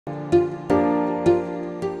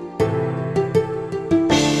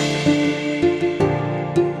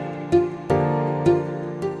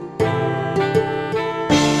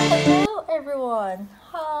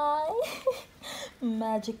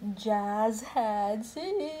magic jazz hands.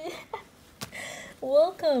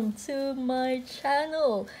 Welcome to my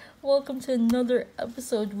channel. Welcome to another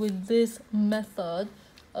episode with this method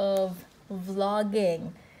of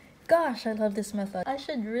vlogging. Gosh, I love this method. I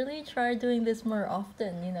should really try doing this more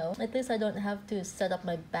often, you know. At least I don't have to set up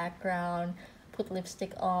my background, put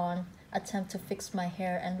lipstick on, attempt to fix my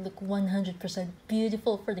hair and look 100%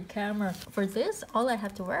 beautiful for the camera. For this, all I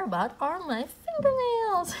have to worry about are my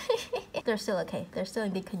fingernails. They're still okay. They're still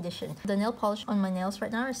in good condition. The nail polish on my nails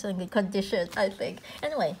right now are still in good condition, I think.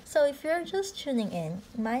 Anyway, so if you're just tuning in,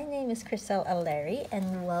 my name is Lowder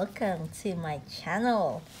and welcome to my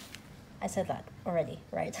channel. I said that already,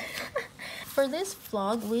 right? For this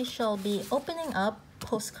vlog, we shall be opening up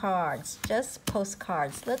postcards, just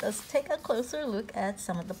postcards. Let us take a closer look at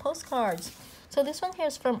some of the postcards. So this one here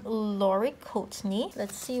is from Laurie Coatney.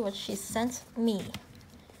 Let's see what she sent me.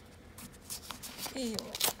 Ew.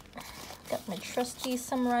 Got my trusty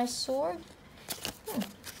samurai sword.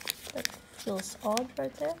 That feels odd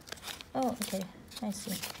right there. Oh, okay, I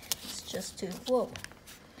see. It's just too, whoa.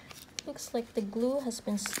 Looks like the glue has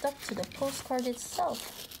been stuck to the postcard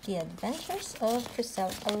itself. The Adventures of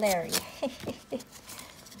Lowder.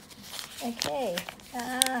 Okay.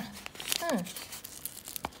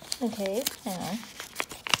 Okay, hang on.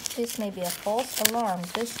 This may be a false alarm.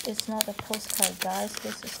 This is not a postcard, guys.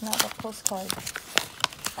 This is not a postcard.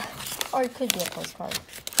 Or it could be a postcard.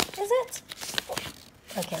 Is it?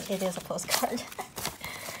 Okay, it is a postcard.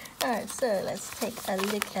 Alright, so let's take a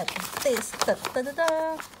look at this. Da, da, da,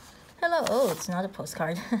 da. Hello. Oh, it's not a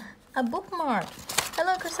postcard. A bookmark.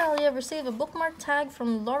 Hello, Crystal. You have received a bookmark tag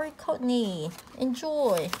from Laurie Coatney.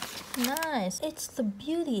 Enjoy. Nice. It's the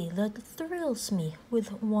beauty that thrills me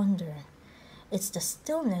with wonder. It's the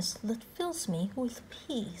stillness that fills me with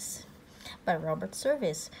peace. By Robert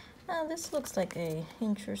Service. This looks like a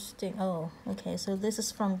interesting... Oh, okay. So this is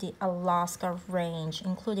from the Alaska range,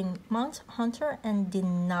 including Mount Hunter and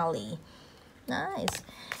Denali. Nice.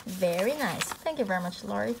 Very nice. Thank you very much,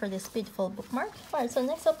 Laurie, for this beautiful bookmark. Alright, so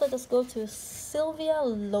next up, let us go to Sylvia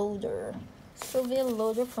Lowder. Sylvia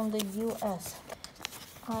Lowder from the US.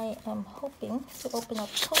 I am hoping to open up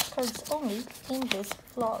postcards only in this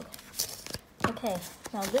vlog. Okay,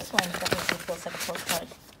 now this one definitely feels like a postcard.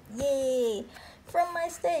 Yay! From my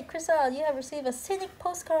state, Crystal, you have received a scenic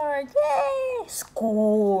postcard. Yay!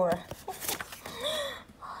 Score!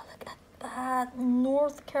 Oh, look at that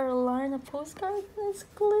North Carolina postcard. It's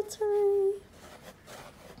glittery.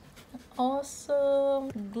 Awesome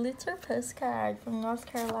glitter postcard from North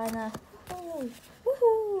Carolina. Hey,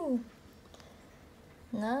 woohoo!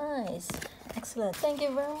 Nice. Excellent. Thank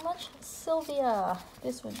you very much, Sylvia.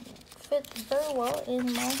 This would fit very well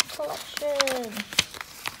in my collection.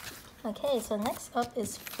 Okay, so next up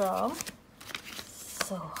is from...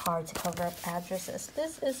 So hard to cover up addresses.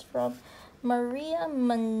 This is from Maria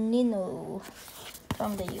Mannino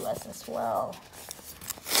from the US as well.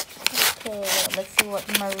 Okay, let's see what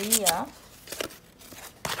Maria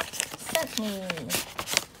sent me.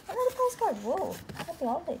 Another postcard. Whoa, happy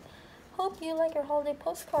holiday. Hope you like your holiday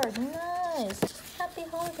postcard. Nice. Happy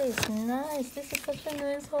holidays. Nice. This is such a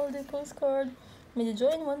nice holiday postcard. May the joy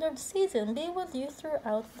and wonder of the season be with you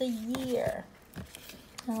throughout the year.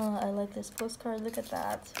 Oh, I like this postcard. Look at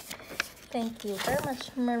that. Thank you very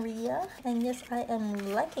much, Maria. And yes, I am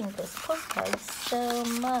liking this postcard so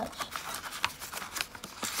much.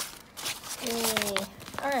 Yay.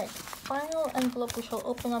 Alright, final envelope we shall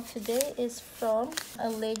open up today is from a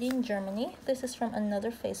lady in Germany. This is from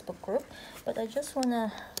another Facebook group, but I just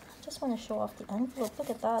wanna show off the envelope. Look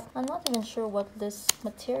at that. I'm not even sure what this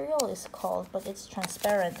material is called, but it's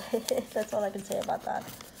transparent. That's all I can say about that.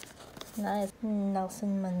 Nice.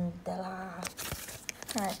 Nelson Mandela.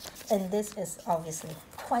 Alright, and this is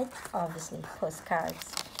quite obviously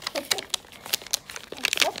postcards.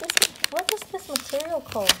 What is this material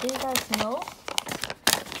called? Do you guys know?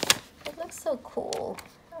 It looks so cool.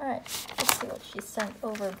 Alright, let's see what she sent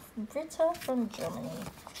over. Britta from Germany.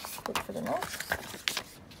 Look for the notes.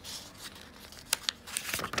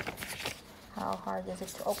 How hard is it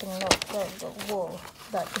to open a note? There we go. Whoa,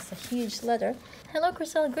 that is a huge letter. Hello,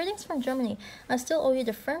 Crystal. Greetings from Germany. I still owe you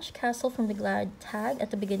the French castle from the Glide tag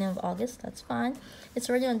at the beginning of August. That's fine. It's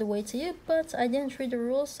already on the way to you, but I didn't read the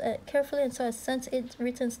rules carefully, and so I sent it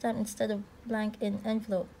written stamp instead of blank in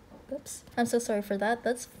envelope. Oops. I'm so sorry for that.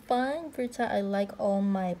 That's fine, Britta. I like all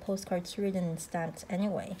my postcards written and stamped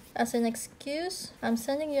anyway. As an excuse, I'm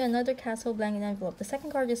sending you another castle blank in envelope. The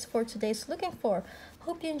second card is for today's looking for.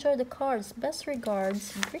 Hope you enjoy the cards. Best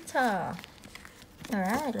regards, Britta.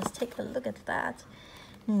 Alright, let's take a look at that.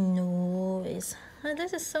 Nice.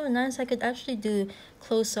 This is so nice. I could actually do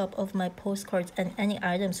close-up of my postcards and any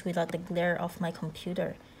items without the glare of my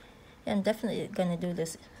computer. Yeah, I'm definitely gonna do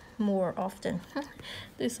this more often.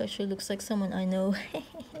 This actually looks like someone I know.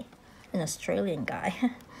 An Australian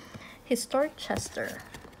guy. Historic Chester.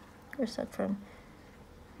 Where's that from?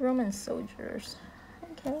 Roman soldiers.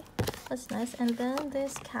 Okay, that's nice. And then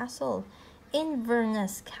this castle,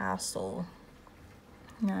 Inverness Castle.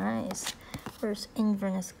 Nice. Where's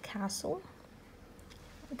Inverness Castle?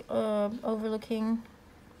 Overlooking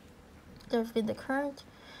the current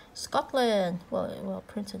Scotland. Well,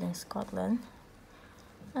 printed in Scotland.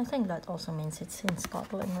 I think that also means it's in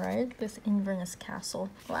Scotland, right? This Inverness Castle.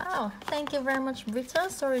 Wow, thank you very much, Britta.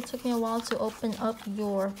 Sorry it took me a while to open up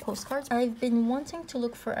your postcards. I've been wanting to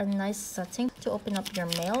look for a nice setting to open up your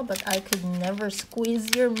mail, but I could never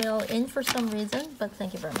squeeze your mail in for some reason. But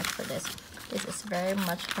thank you very much for this. This is very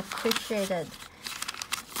much appreciated.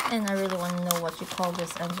 And I really want to know what you call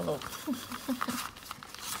this envelope.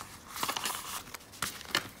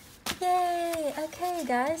 Yay! Okay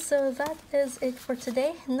guys, so that is it for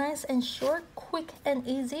today. Nice and short, quick and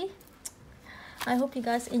easy. I hope you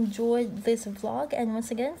guys enjoyed this vlog, and once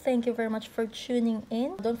again, thank you very much for tuning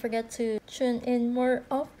in. Don't forget to tune in more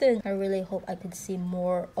often. I really hope I could see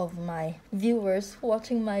more of my viewers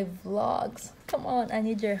watching my vlogs. Come on, I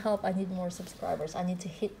need your help. I need more subscribers. I need to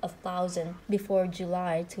hit 1,000 before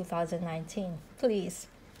July 2019. Please.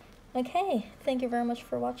 Okay, thank you very much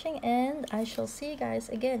for watching, and I shall see you guys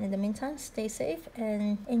again. In the meantime, stay safe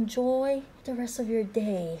and enjoy the rest of your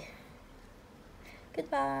day.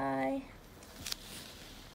 Goodbye.